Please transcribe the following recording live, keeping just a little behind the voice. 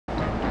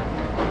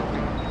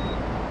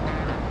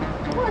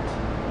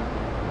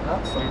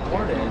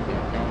supported.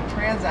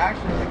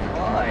 Transaction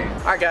declined.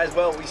 All right, guys.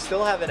 Well, we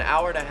still have an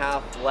hour and a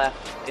half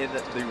left in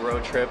the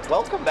road trip.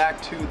 Welcome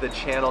back to the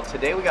channel.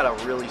 Today we got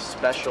a really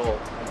special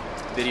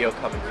video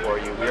coming for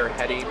you. We are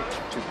heading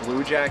to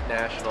Blue Jack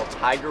National,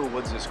 Tiger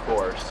Woods'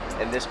 course,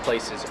 and this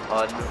place is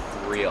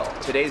unreal.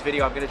 Today's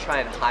video, I'm going to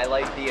try and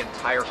highlight the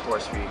entire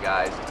course for you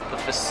guys, the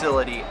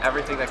facility,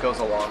 everything that goes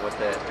along with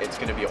it. It's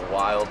going to be a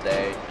wild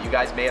day. You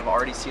guys may have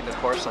already seen the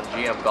course on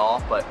GM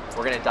Golf, but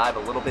we're going to dive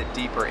a little bit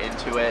deeper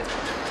into it.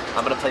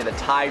 I'm going to play the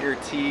Tiger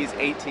tees,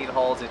 18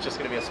 holes. It's just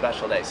going to be a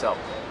special day. So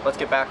let's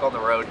get back on the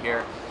road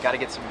here. Got to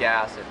get some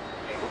gas, and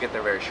we'll get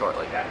there very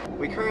shortly.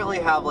 We currently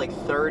have like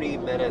 30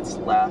 minutes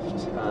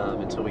left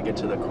until we get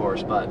to the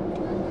course, but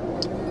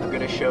I'm going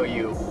to show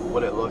you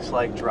what it looks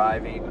like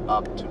driving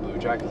up to Blue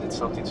Jack because it's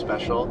something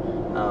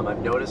special.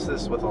 I've noticed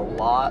this with a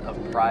lot of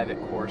private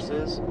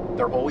courses.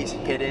 They're always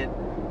hidden,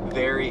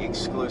 very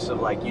exclusive,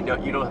 like you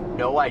don't have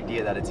no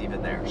idea that it's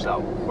even there. So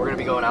we're going to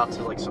be going out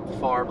to like some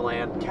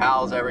farmland,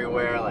 cows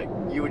everywhere, like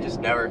you would just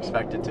never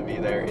expect it to be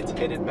there. It's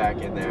hidden back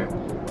in there.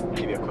 I'll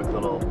give you a quick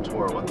little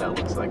tour of what that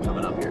looks like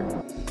coming up here.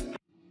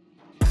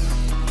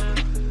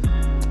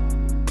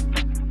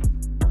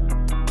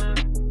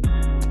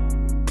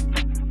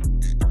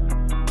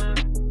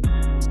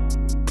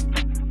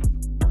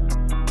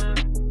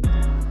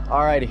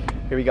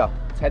 Alrighty, here we go.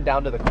 Let's head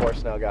down to the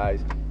course now,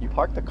 guys. You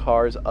park the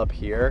cars up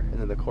here, and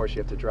then the course you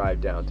have to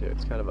drive down to.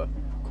 It's kind of a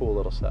cool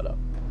little setup.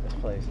 This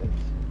place is,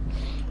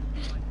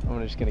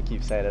 I'm just gonna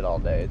keep saying it all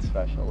day. It's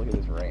special. Look at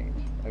this range.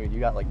 I mean,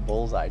 you got like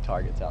bullseye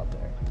targets out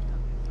there.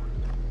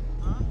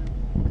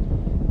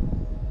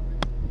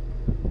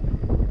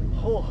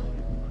 Oh,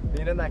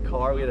 being in that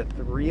car, we had a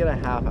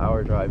 3.5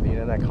 hour drive. Being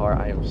in that car,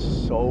 I am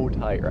so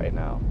tight right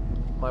now.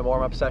 My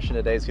warm-up session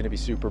today is going to be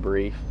super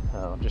brief.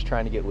 I'm just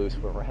trying to get loose,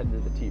 but we're heading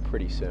to the tee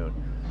pretty soon.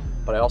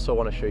 But I also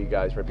want to show you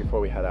guys right before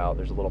we head out,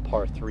 there's a little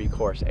par 3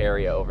 course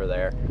area over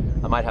there.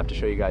 I might have to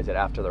show you guys it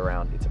after the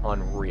round. It's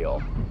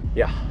unreal.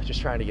 Yeah, just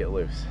trying to get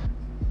loose.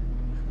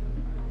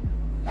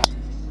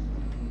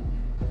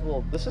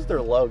 This is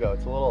their logo.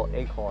 It's a little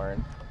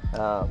acorn.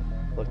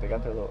 Look, they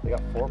got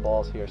 4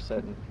 balls here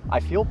sitting. I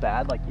feel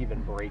bad like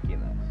even breaking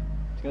this.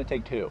 It's going to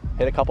take 2.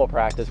 Hit a couple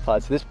practice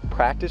putts. This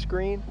practice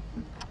green,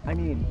 I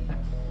mean,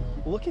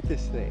 look at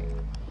this thing.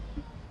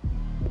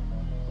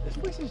 This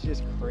place is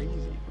just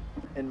crazy.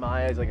 In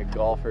my eyes, like a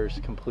golfer's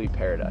complete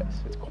paradise.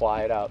 It's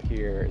quiet out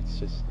here.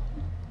 It's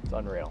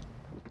unreal.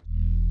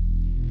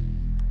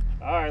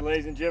 All right,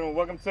 ladies and gentlemen,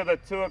 welcome to the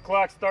 2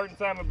 o'clock starting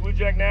time of Blue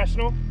Jack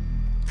National.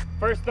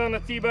 First on the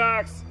tee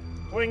box,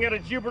 playing out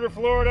of Jupiter,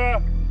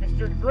 Florida,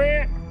 Mr.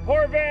 Grant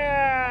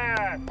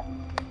Horvath.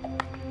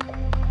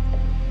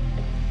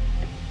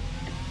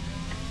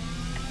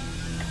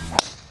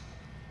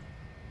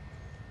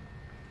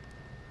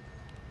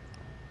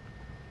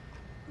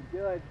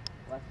 Good.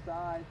 Left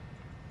side.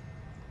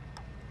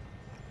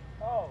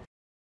 Oh.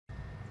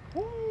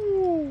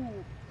 Woo!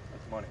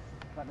 That's money.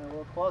 Got me a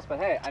little close, but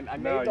hey, I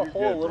No, made the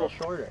hole good, a little bro.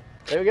 shorter.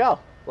 There we go.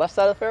 Left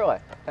side of the fairway.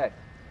 Hey,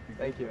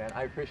 thank you, man.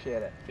 I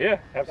appreciate it. Yeah,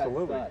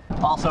 absolutely.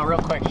 Also, real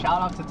quick,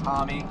 shout out to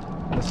Tommy,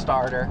 the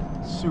starter.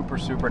 Super,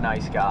 super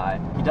nice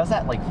guy. He does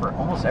that like for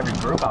almost every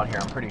group out here,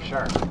 I'm pretty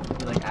sure.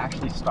 He like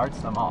actually starts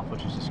them off,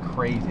 which is just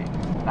crazy.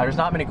 Now, there's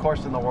not many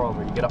courses in the world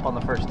where you get up on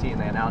the first tee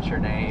and they announce your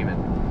name,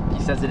 and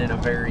he says it in a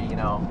very, you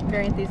know...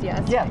 Very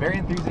enthusiastic. Yeah, very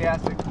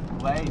enthusiastic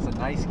way. He's a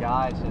nice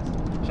guy. It's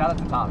just, shout out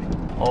to Tommy.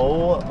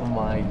 Oh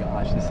my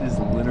gosh, this is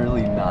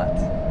literally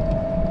nuts.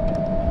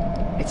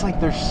 It's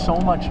like there's so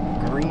much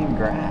green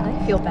grass.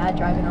 I feel bad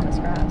driving on this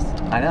grass.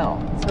 I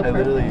know. So I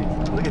literally,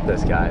 look at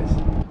this, guys.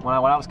 When I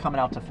was coming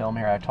out to film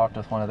here, I talked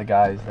with one of the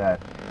guys that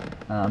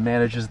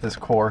manages this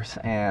course,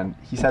 and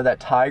he said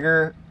that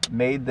Tiger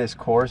made this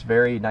course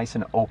very nice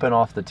and open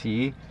off the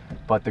tee,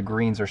 but the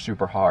greens are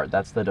super hard.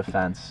 That's the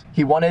defense.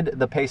 He wanted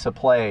the pace of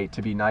play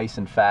to be nice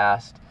and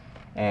fast,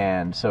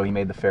 and so he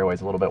made the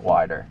fairways a little bit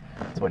wider.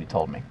 That's what he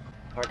told me.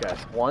 All right, guys,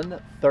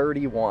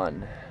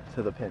 131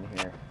 to the pin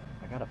here.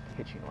 I got a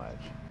pitching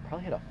wedge.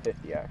 Probably hit a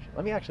 50, actually.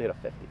 Let me actually hit a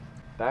 50.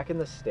 Back in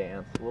the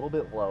stance, a little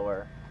bit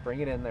lower. Bring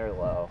it in there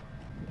low.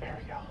 There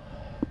we go.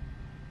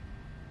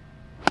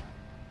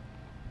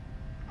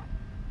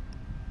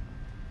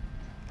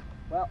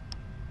 Well,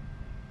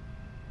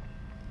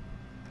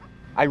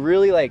 I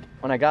really like,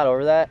 when I got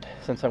over that,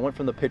 since I went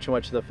from the pitching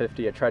wedge to the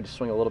 50, I tried to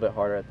swing a little bit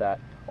harder at that.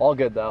 All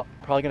good though.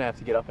 Probably gonna have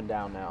to get up and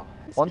down now.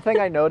 One thing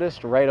I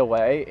noticed right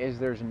away is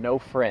there's no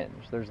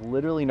fringe. There's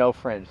literally no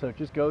fringe. So it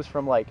just goes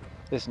from like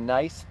this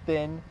nice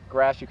thin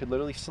grass you could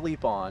literally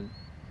sleep on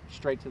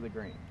straight to the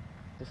green.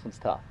 This one's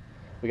tough.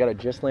 We gotta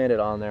just land it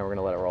on there. We're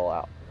gonna let it roll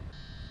out.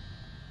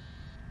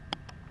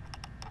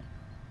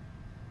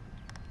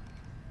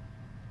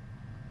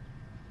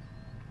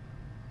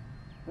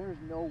 There's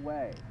no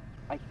way.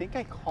 I think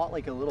I caught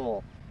like a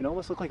little, it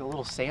almost looked like a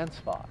little sand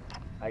spot.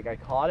 Like I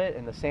caught it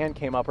and the sand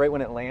came up right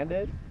when it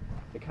landed.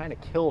 It kind of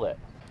killed it.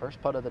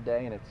 First putt of the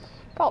day, and it's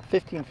about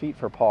 15 feet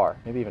for par,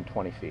 maybe even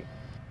 20 feet.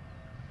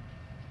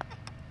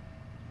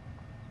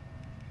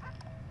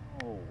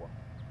 Oh.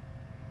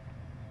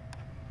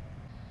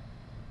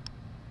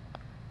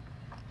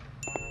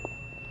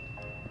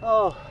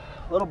 Oh,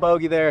 little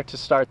bogey there to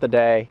start the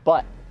day.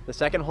 But the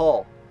second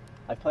hole,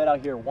 I've played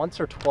out here once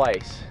or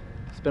twice.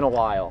 It's been a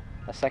while.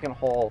 A second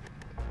hole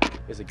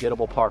is a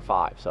gettable par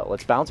 5. So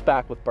let's bounce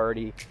back with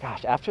birdie.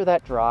 Gosh, after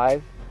that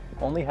drive,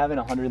 only having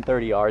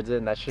 130 yards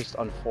in, that's just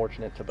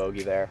unfortunate to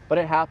bogey there. But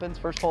it happens,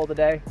 first hole of the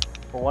day.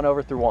 We're 1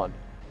 over through 1.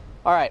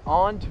 All right,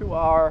 on to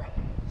our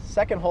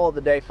second hole of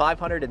the day,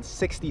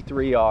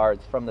 563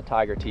 yards from the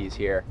Tiger tees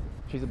here.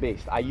 She's a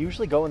beast. I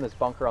usually go in this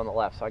bunker on the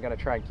left, so I'm gonna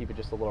try and keep it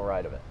just a little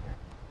right of it.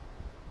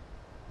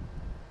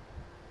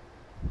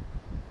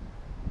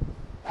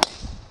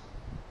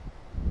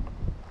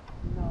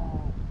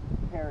 No,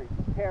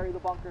 carry the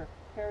bunker,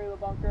 carry the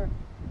bunker.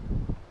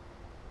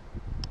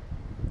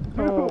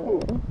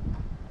 Oh.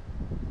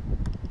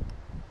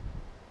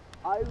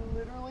 I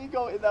literally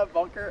go in that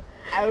bunker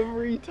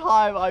every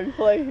time I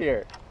play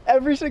here.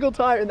 Every single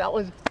time, and that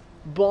was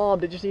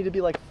bombed. It just needed to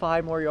be like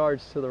 5 more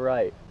yards to the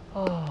right.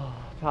 Oh,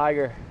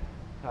 Tiger,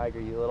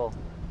 you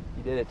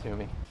did it to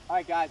me. All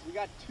right, guys, we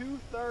got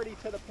 230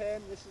 to the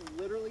pin. This is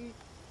literally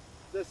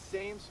the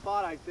same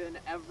spot I've been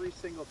every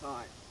single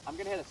time. I'm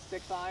gonna hit a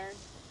 6 iron.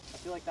 I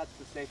feel like that's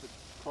the safest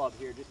club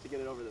here, just to get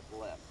it over this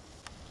lip.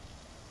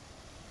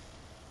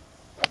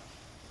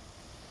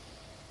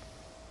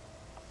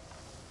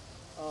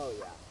 Oh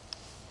yeah.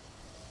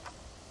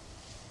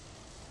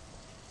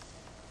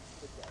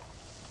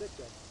 Sit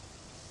there.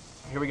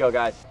 Here we go,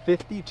 guys.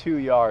 52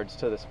 yards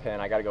to this pin.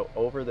 I gotta go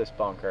over this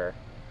bunker.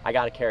 I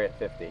gotta carry it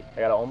 50. I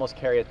gotta almost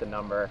carry it the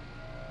number.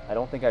 I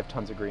don't think I have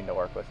tons of green to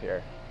work with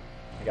here.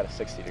 I got a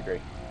 60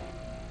 degree.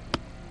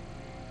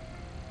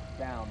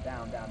 Down,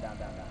 down, down, down,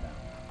 down, down, down.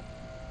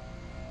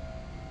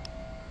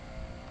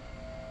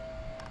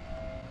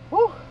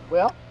 Whew,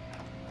 well,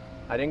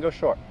 I didn't go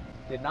short.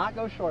 Did not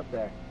go short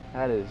there.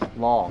 That is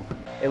long.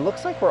 It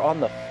looks like we're on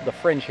the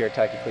fringe here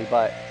technically,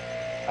 but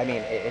I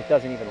mean, it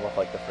doesn't even look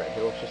like the fringe.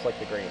 It looks just like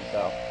the green.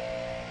 So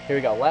here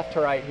we go, left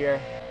to right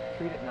here.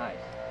 Treat it nice.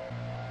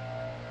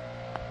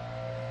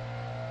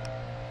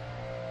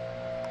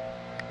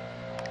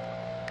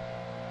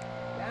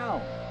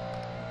 Down.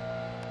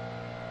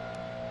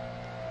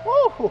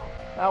 Woo!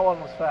 That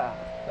one was fast.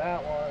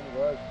 That one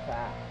was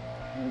fast.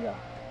 Here we go.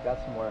 Got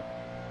some work.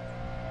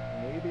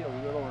 Maybe a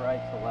little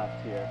right to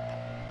left here.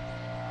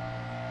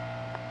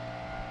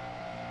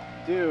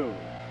 Dude.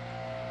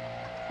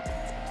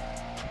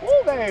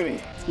 Woo,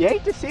 baby. You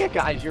hate to see it,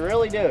 guys. You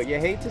really do. You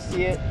hate to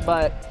see it,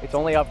 but it's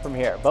only up from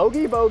here.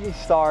 Bogey, bogey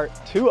start.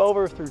 2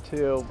 over through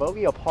 2.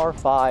 Bogey a par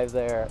 5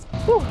 there.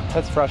 Whew,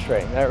 that's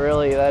frustrating.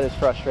 That is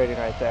frustrating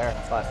right there,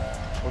 but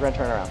we're going to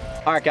turn around.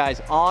 All right, guys,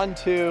 on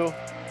to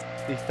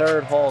the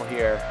third hole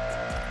here.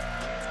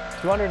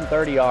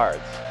 230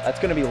 yards. That's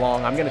going to be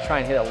long. I'm going to try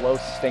and hit a low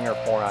stinger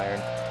 4 iron,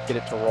 get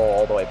it to roll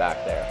all the way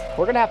back there.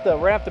 We're going to have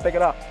to pick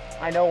it up.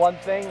 I know one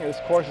thing, this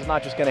course is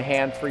not just going to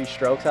hand free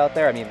strokes out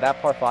there. I mean,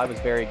 that par 5 was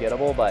very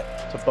gettable, but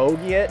to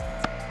bogey it,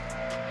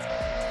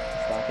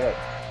 it's not good.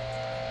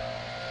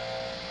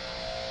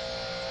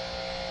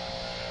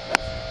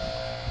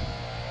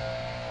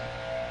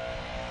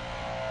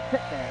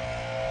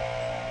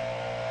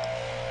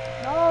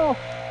 No!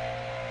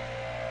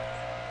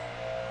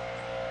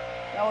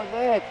 That was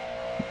it.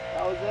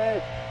 That was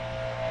it.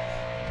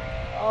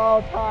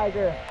 Oh,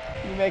 Tiger.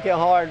 You make it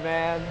hard,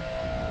 man.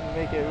 You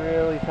make it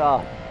really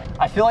tough.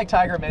 I feel like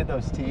Tiger made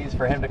those tees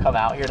for him to come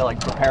out here to like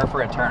prepare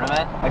for a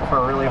tournament, like for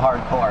a really hard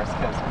course,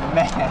 because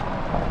man,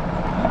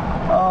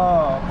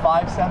 oh,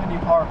 570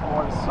 par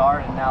 4 to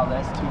start, and now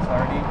this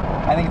 230.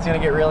 I think it's gonna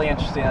get really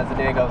interesting as the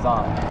day goes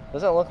on.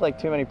 Doesn't look like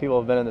too many people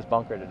have been in this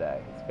bunker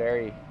today.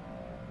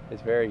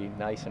 It's very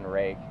nice and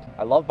raked.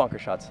 I love bunker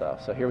shots though,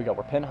 so here we go.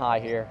 We're pin high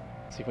here.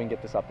 Let's see if we can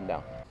get this up and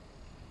down.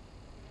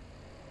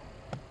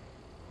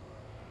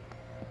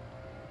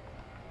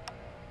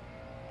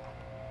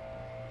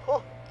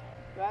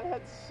 That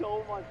had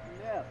so much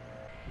nip.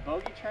 The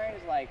bogey train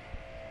is like,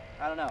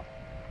 I don't know.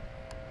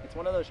 It's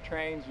one of those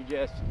trains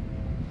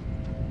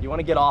you want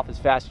to get off as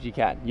fast as you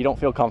can. You don't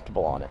feel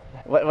comfortable on it.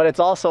 But it's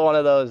also one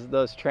of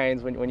those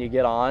trains when you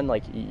get on,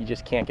 like you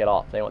just can't get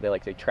off. They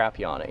trap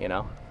you on it, you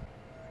know?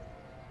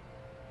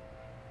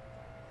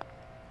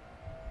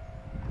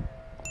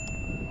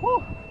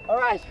 Whew. All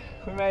right,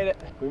 we made it.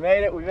 We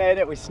made it, we made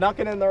it. We snuck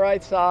it in the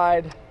right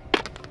side.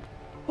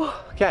 Whew.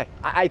 Okay,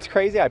 it's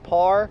crazy. I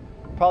par.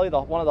 Probably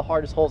one of the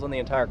hardest holes on the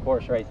entire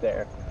course right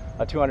there,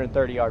 a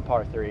 230 yard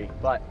par 3,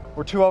 but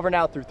we're 2 over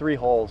now through 3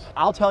 holes.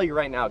 I'll tell you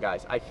right now,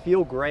 guys, I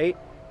feel great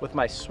with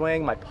my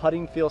swing. My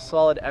putting feels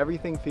solid.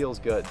 Everything feels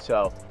good.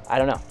 So I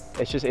don't know.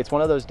 It's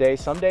one of those days.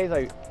 Some days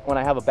when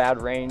I have a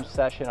bad range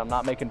session, I'm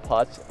not making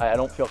putts. I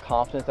don't feel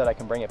confident that I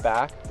can bring it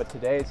back, but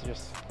today it's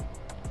just,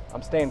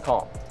 I'm staying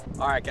calm.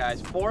 All right,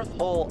 guys, 4th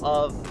hole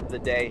of the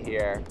day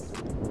here.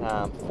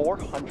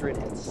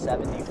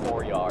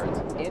 474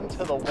 yards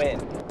into the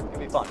wind. It's gonna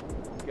be fun.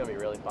 It's gonna be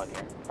really fun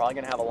here. Probably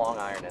gonna have a long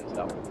iron in,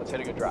 so let's hit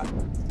a good drive.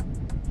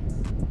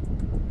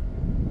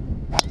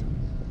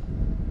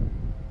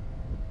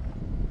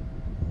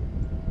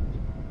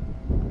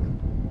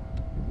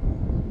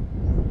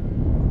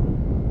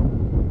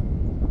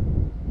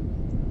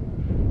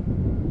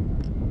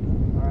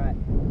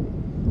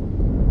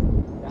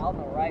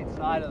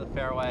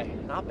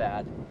 not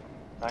bad.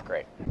 Not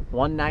great.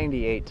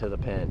 198 to the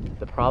pin.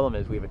 The problem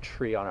is we have a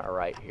tree on our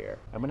right here.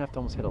 I'm gonna have to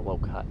almost hit a low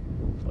cut,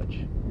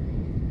 which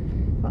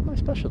not my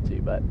specialty,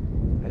 but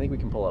I think we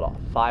can pull it off.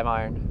 5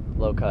 iron,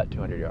 low cut,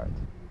 200 yards.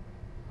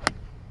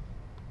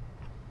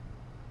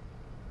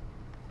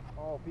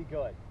 Oh, be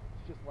good.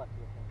 It's just left of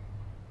the pin.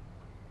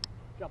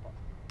 Jump up.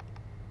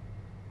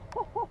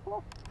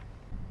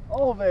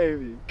 Oh,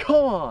 baby.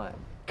 Come on.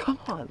 Come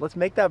on. Let's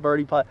make that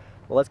birdie putt.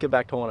 Well, let's get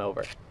back to 1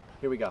 over.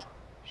 Here we go.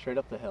 Straight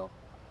up the hill.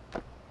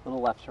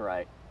 Little left to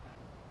right.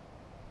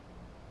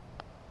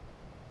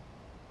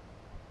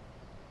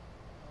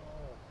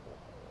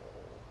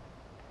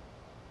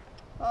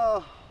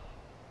 Oh.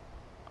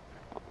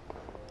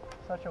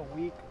 Such a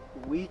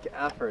weak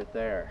effort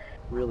there.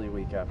 Really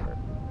weak effort.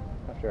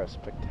 After a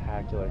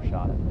spectacular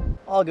shot.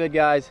 All good,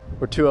 guys.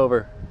 We're 2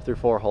 over through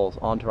 4 holes.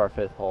 On to our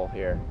 5th hole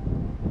here.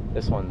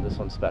 This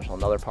one's special.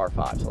 Another par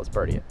 5, so let's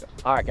birdie it.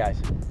 All right,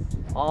 guys.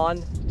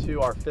 On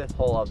to our 5th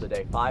hole of the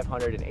day.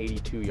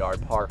 582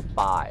 yard par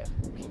 5.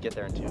 We can get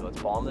there in 2.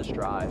 Let's bomb this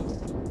drive.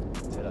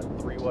 Let's hit a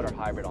 3-wood or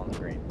hybrid on the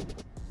green.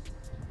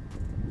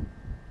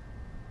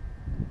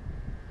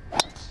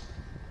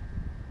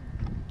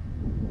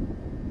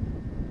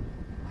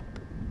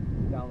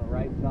 Down the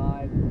right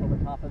side, over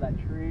top of that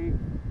tree.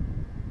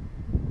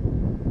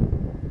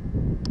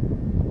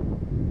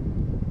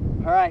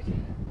 All right,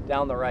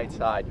 down the right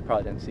side. You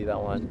probably didn't see that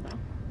one.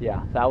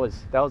 Yeah, that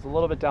was a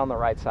little bit down the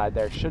right side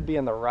there. Should be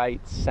in the right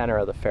center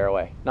of the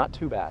fairway. Not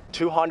too bad.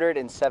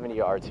 270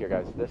 yards here,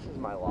 guys. This is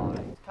my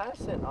line. It's kind of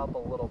sitting up a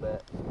little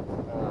bit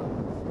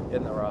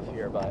in the rough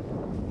here, but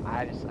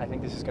I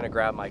think this is gonna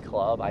grab my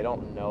club. I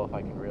don't know if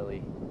I can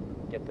really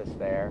get this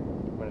there.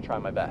 I'm gonna try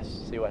my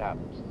best, see what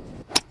happens.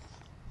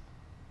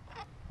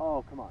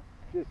 Oh, come on,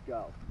 just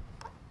go.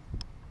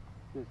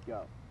 Just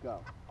go, go,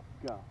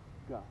 go,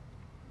 go.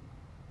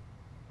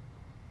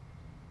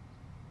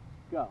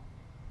 Go.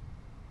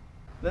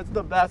 That's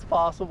the best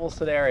possible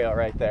scenario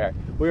right there.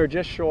 We were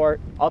just short,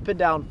 up and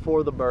down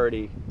for the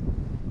birdie.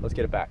 Let's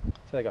get it back.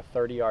 It's like a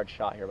 30-yard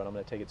shot here, but I'm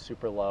gonna take it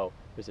super low.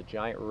 There's a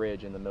giant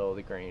ridge in the middle of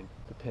the green.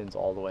 The pin's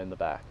all the way in the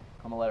back.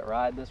 I'm gonna let it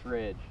ride this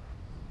ridge.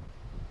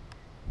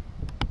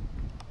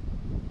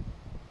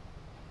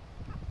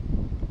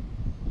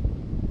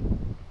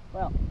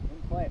 Well,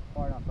 didn't play it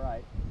far enough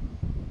right.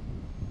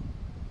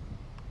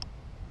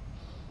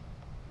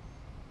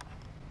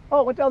 Oh,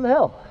 it went down the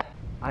hill.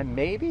 I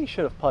maybe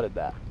should have putted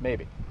that,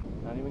 maybe.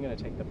 Not even gonna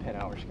take the pin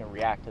out, we're just gonna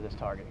react to this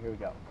target. Here we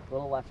go. A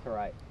little left to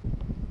right.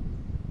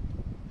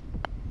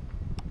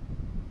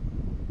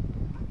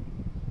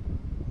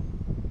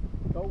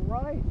 Go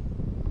right.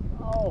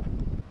 Oh.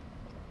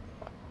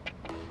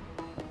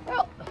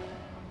 Well,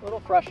 a little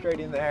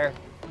frustrating there,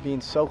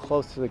 being so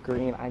close to the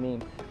green. I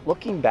mean,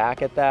 looking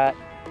back at that,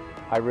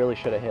 I really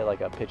should have hit like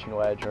a pitching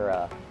wedge or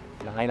a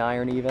 9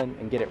 iron even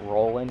and get it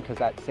rolling, because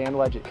that sand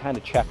wedge, it kind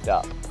of checked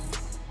up.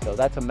 So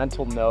that's a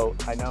mental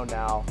note. I know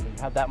now, when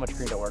you have that much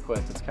green to work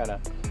with, it's kind of,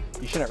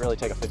 you shouldn't really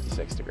take a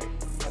 56 degree.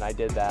 And I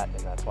did that,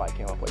 and that's why I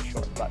came up way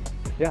short. But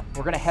yeah,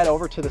 we're gonna head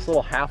over to this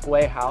little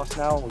halfway house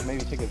now. We'll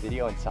maybe take a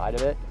video inside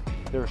of it.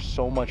 There's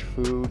so much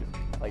food,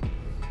 like,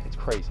 it's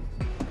crazy.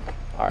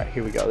 All right,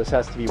 here we go. This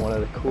has to be one of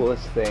the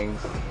coolest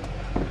things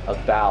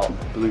about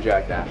Blue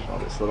Jack National,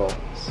 this little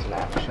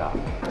snack shop.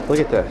 Look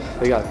at this,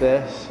 they got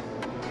this.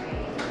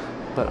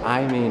 But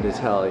I mean to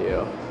tell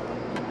you,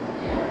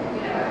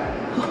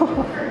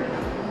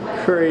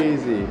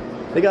 crazy.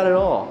 They got it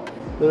all.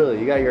 Literally,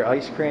 you got your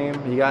ice cream,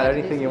 you got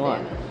anything you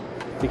want.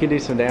 You can do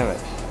some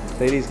damage.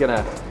 Sadie's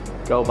gonna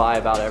go buy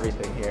about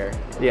everything here.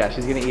 Yeah,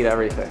 she's gonna eat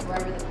everything.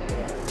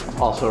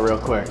 Also, real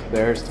quick,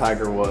 there's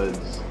Tiger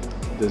Woods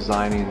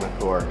designing the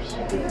course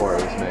before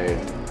it was made.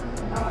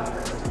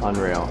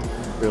 Unreal.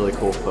 Really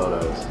cool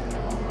photos.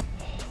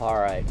 All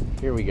right,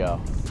 here we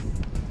go.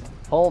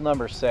 Hole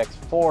number 6,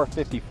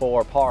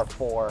 454, par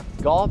 4.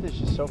 Golf is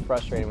just so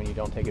frustrating when you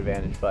don't take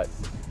advantage, but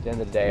at the end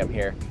of the day, I'm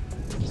here.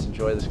 Just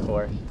enjoy this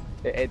course.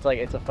 It's like,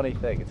 it's a funny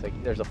thing. It's like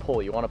there's a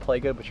pull. You want to play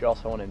good, but you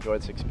also want to enjoy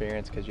this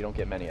experience because you don't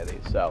get many of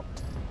these. So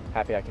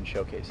happy I can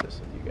showcase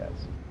this with you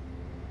guys.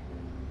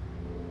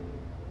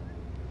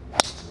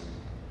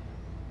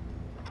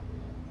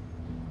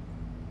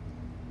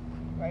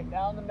 Right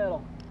down the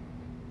middle.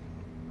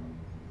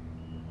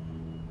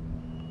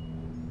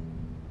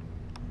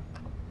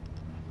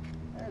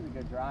 There's a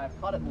good drive.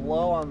 Caught it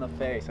low on the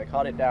face. I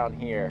caught it down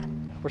here.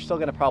 We're still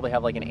gonna probably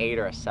have like an 8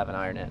 or a 7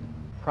 iron in.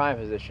 Prime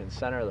position,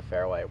 center of the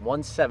fairway,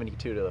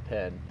 172 to the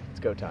pin. It's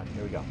go time.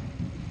 Here we go.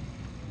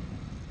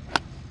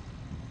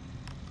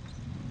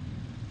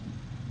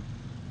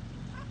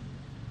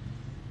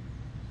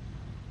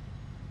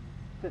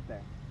 Sit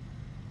there.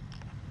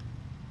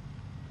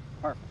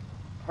 Perfect.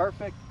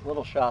 Perfect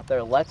little shot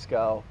there. Let's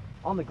go.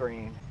 On the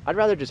green. I'd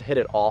rather just hit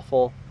it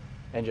awful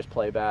and just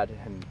play bad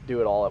and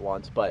do it all at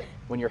once. But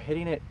when you're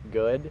hitting it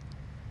good,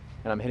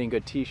 and I'm hitting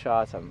good tee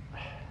shots,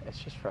 it's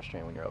just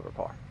frustrating when you're over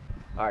par.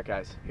 All right,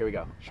 guys, here we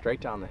go.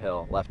 Straight down the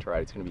hill, left to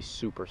right. It's gonna be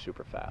super,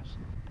 super fast.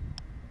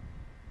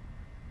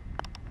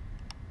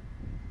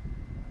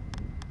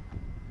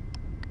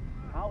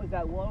 How Oh, is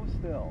that low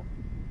still?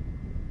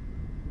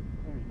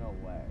 There's no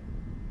way.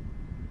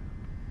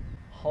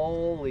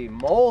 Holy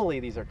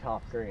moly, these are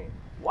tough greens.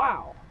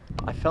 Wow.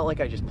 I felt like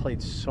I just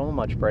played so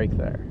much break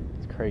there.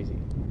 It's crazy.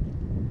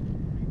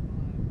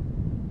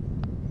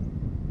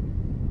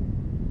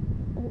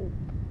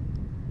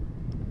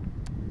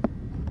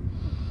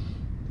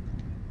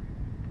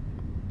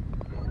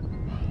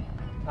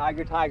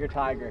 Tiger, Tiger,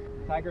 Tiger.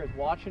 Tiger is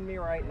watching me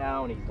right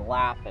now and he's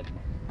laughing.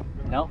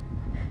 No?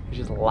 He's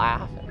just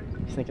laughing.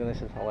 He's thinking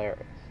this is hilarious.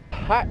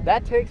 All right,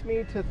 that takes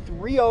me to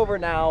 3 over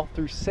now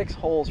through 6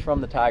 holes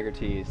from the Tiger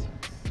tees.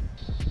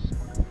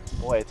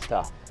 Boy, it's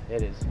tough.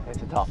 It's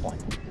a tough one.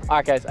 All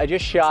right, guys, I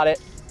just shot it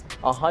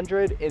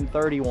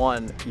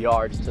 131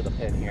 yards to the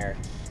pin here.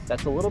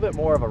 That's a little bit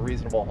more of a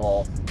reasonable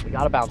hole. We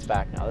got to bounce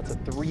back now. That's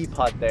a 3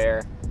 putt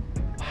there.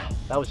 Wow,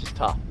 that was just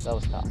tough. That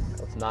was tough.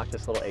 Let's knock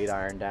this little 8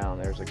 iron down.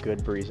 There's a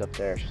good breeze up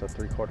there, so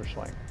 3/4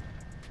 swing.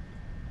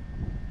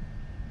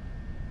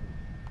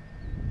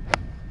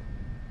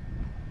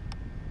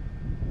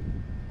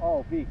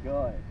 Oh, be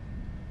good.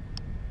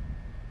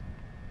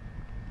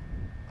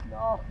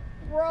 No,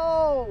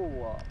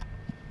 bro!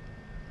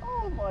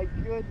 Oh my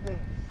goodness.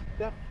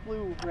 That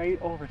flew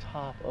right over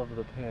top of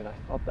the pin. I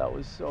thought that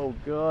was so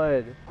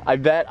good. I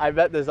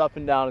bet this up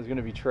and down is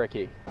gonna be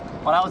tricky.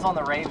 When I was on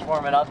the range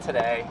warming up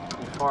today,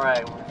 before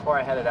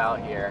I headed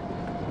out here,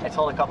 I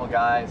told a couple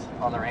guys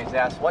on the range, they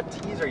asked, what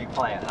tees are you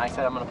playing? And I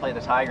said, I'm gonna play the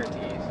Tiger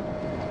tees.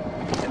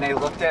 And they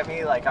looked at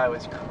me like I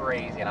was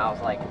crazy, and I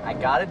was like, I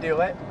gotta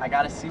do it. I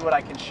gotta see what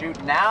I can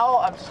shoot. Now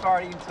I'm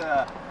starting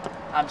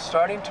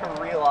to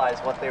realize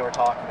what they were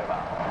talking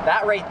about.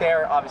 That right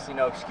there, obviously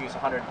no excuse,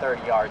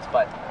 130 yards,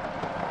 but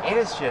it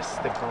is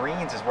just, the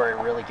greens is where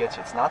it really gets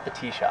you. It's not the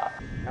tee shot.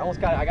 I almost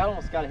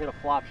got to hit a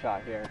flop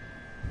shot here.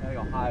 Gotta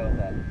go high with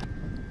that.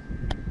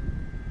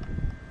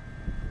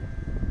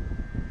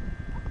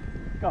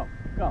 Go,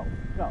 go,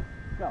 go,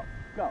 go,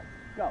 go,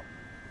 go.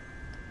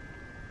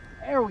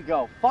 There we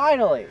go,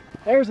 finally.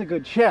 There's a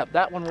good chip.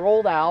 That one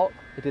rolled out.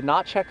 It did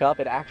not check up,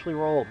 it actually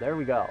rolled. There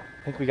we go.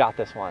 I think we got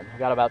this one. We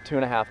got about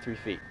 2.5, 3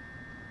 feet.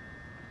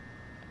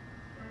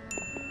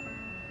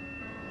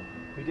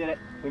 We did it.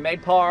 We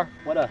made par.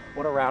 What a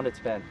round it's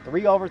been.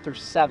 3 over through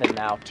 7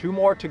 now. 2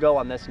 more to go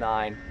on this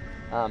 9.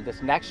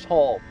 This next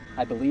hole,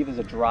 I believe, is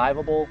a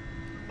drivable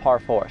par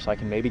 4, so I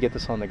can maybe get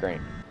this on the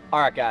green.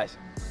 All right, guys.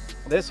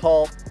 This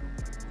hole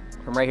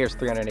from right here is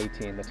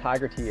 318. The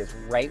Tiger tee is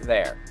right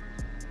there.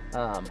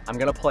 I'm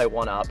gonna play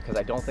one up because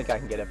I don't think I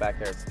can get it back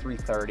there. It's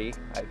 330.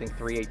 I think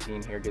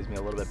 318 here gives me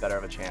a little bit better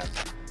of a chance.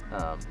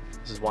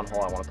 This is one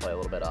hole I want to play a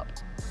little bit up.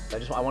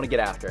 I want to get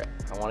after it.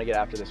 I want to get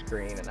after this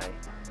green, and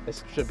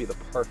this should be the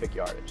perfect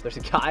yardage. There's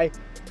a guy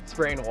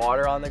spraying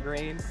water on the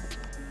green.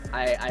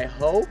 I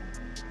hope,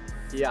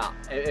 yeah,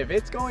 if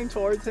it's going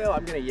towards him,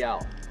 I'm gonna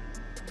yell.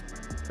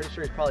 Pretty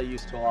sure he's probably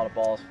used to a lot of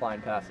balls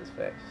flying past his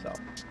face, so.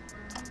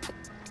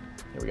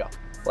 Here we go,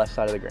 left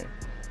side of the green.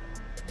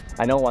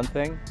 I know one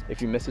thing,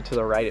 if you miss it to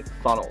the right, it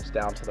funnels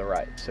down to the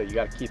right, so you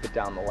gotta keep it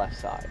down the left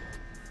side.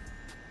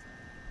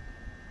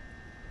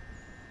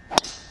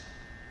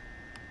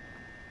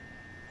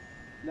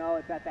 No,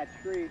 it's at that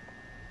tree.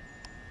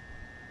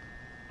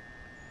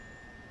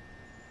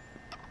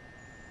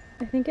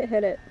 I think it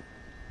hit it.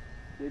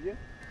 Did you?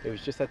 It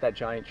was just at that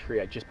giant tree.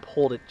 I just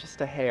pulled it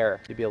just a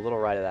hair. You'd be a little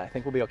right of that. I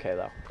think we'll be okay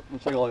though.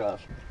 Let's take a look at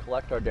this.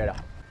 Collect our data.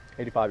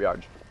 85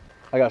 yards.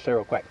 I gotta say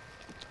real quick,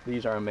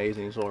 these are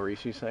amazing, these little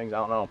Reese's things. I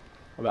don't know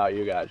about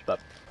you guys, but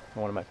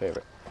one of my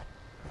favorite.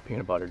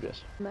 Peanut butter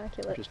just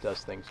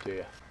does things to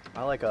you.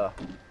 I like a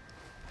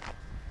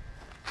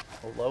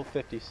low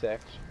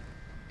 56.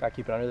 Gotta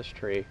keep it under this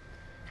tree.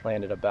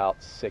 Landed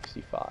about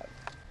 65.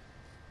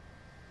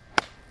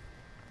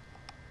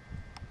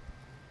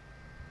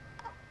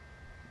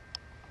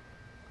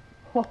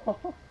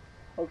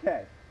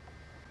 Okay,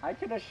 I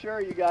can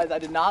assure you guys I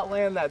did not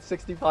land that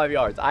 65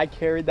 yards. I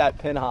carried that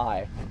pin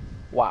high.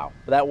 Wow,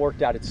 but that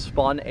worked out. It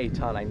spun a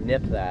ton. I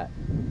nipped that.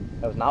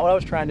 That was not what I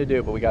was trying to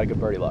do, but we got a good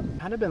birdie luck.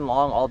 Kind of been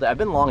long all day. I've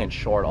been long and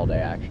short all day,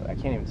 actually. I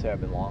can't even say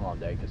I've been long all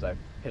day because I've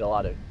hit a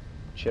lot of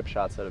chip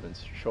shots that have been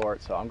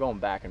short, so I'm going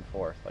back and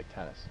forth like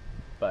tennis.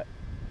 But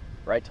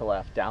right to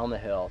left, down the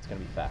hill, it's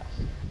gonna be fast.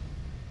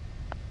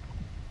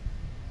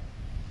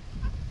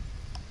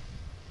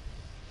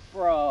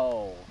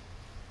 Bro.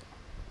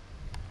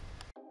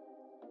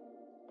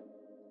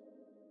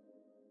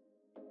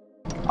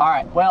 All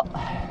right, well,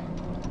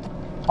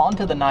 on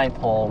to the 9th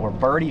hole. We're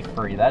birdie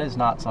free. That is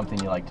not something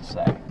you like to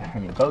say. I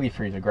mean, bogey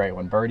free is a great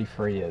one. Birdie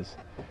free is,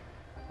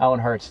 that one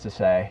hurts to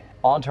say.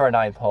 On to our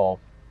 9th hole.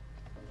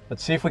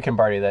 Let's see if we can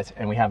birdie this,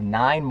 and we have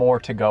 9 more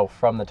to go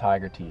from the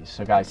Tiger tees.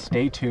 So guys,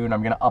 stay tuned.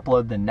 I'm gonna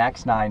upload the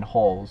next 9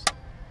 holes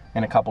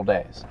in a couple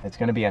days. It's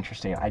gonna be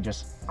interesting. I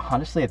just,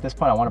 honestly, at this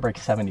point, I wanna break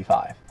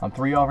 75. I'm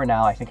 3 over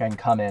now. I think I can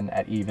come in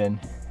at even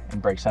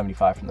and break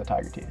 75 from the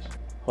Tiger tees.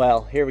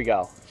 Well, here we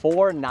go,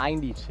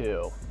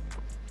 492.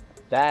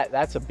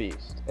 That's a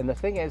beast. And the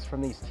thing is,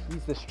 from these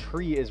tees, this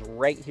tree is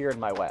right here in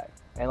my way.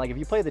 And like, if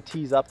you play the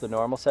tees up, the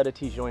normal set of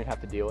tees, you don't even have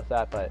to deal with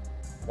that, but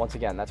once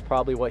again, that's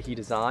probably what he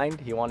designed.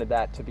 He wanted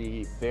that to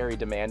be very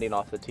demanding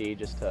off the tee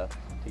just to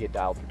get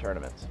dialed for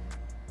tournaments.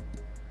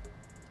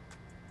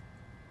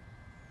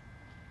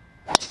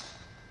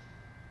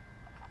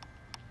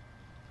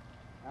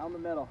 Down the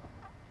middle.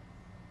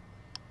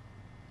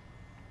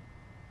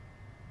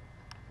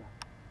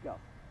 Go,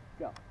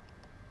 go,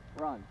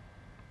 run.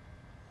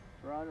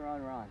 Run,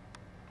 run, run.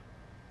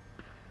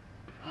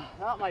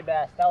 Not my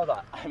best. That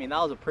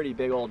was a pretty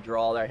big old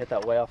draw there. I hit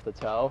that way off the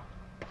toe.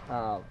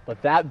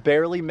 But that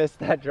barely missed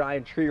that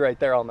giant tree right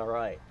there on the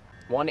right.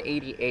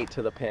 188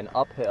 to the pin,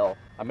 uphill.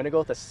 I'm gonna go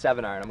with a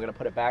 7-iron. I'm gonna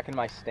put it back in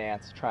my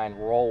stance, try and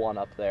roll one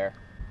up there.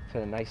 It's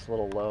a nice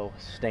little low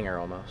stinger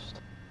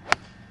almost.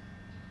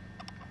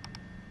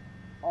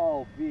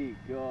 Oh, be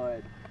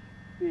good.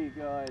 Be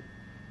good.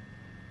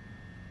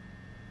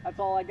 That's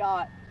all I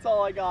got. That's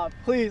all I got.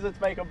 Please,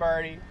 let's make a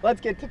birdie.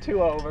 Let's get to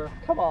 2 over.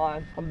 Come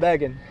on. I'm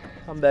begging.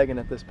 I'm begging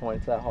at this point.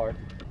 It's that hard.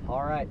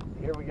 All right,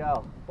 here we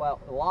go. Well,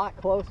 a lot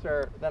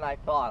closer than I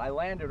thought. I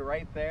landed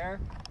right there,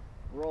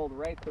 rolled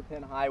right to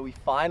pin high. We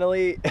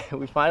finally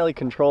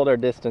controlled our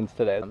distance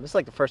today. This is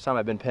like the first time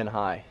I've been pin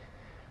high,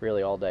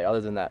 really, all day, other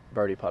than that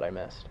birdie putt I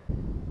missed.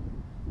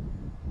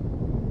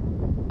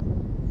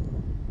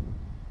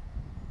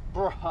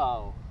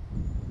 Bro.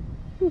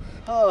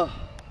 Oh.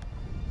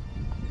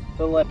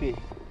 The lippy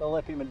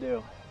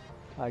Madoo.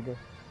 Tiger.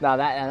 No,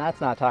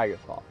 that's not Tiger's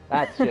fault.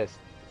 That's just,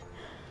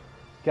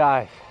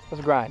 guys, it was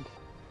a grind.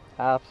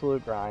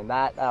 Absolute grind.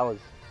 That was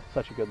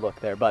such a good look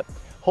there. But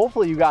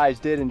hopefully you guys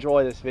did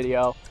enjoy this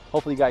video.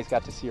 Hopefully you guys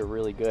got to see a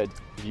really good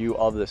view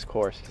of this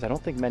course, because I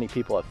don't think many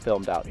people have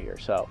filmed out here.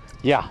 So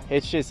yeah,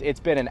 it's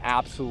been an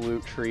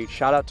absolute treat.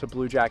 Shout out to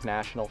Blue Jack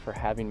National for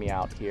having me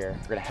out here.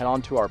 We're gonna head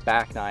on to our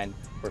back 9.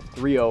 We're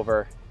 3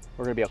 over.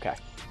 We're gonna be okay.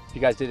 If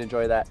you guys did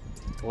enjoy that,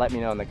 let me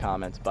know in the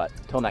comments. But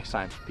until next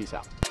time, peace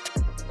out.